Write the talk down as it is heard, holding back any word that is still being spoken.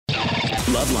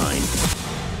Loveline.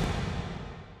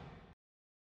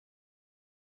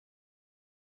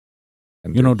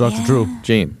 You know, Dr. Drew,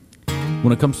 Gene.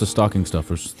 when it comes to stocking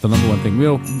stuffers, the number one thing, you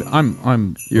know,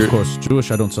 I'm of course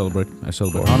Jewish. I don't celebrate. I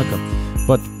celebrate Hanukkah,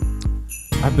 but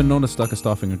I've been known to stuff a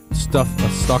stocking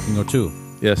or two.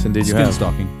 Yes, indeed you Skin have.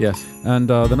 stocking. Yes. And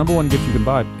the number one gift you can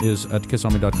buy is at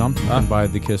kissarmy.com. You can buy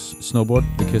the Kiss snowboard,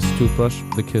 the Kiss toothbrush,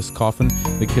 the Kiss coffin,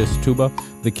 the Kiss tuba,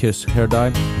 the Kiss hair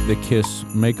dye, the Kiss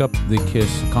makeup, the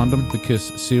Kiss condom, the Kiss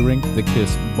C-ring, the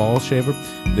Kiss ball shaver,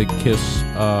 the Kiss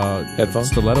Headphones?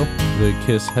 stiletto, the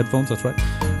Kiss headphones, that's right.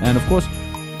 And of course,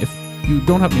 if you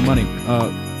don't have any money,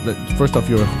 first off,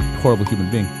 you're a horrible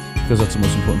human being, because that's the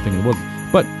most important thing in the world.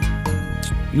 But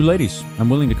you ladies, I'm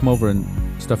willing to come over and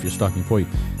stuff your stocking for you.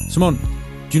 Simone,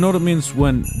 do you know what it means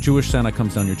when Jewish Santa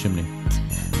comes down your chimney?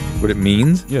 What it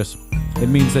means? Yes. It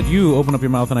means that you open up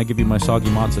your mouth and I give you my soggy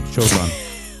matzah to choke on.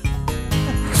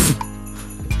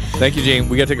 Thank you, Gene.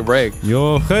 We gotta take a break. Giving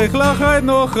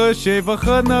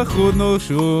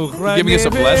us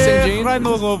a blessing, Gene?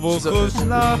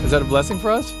 Is that a blessing for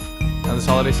us on this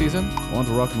holiday season? I want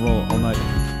to rock and roll all night.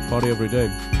 Party every day.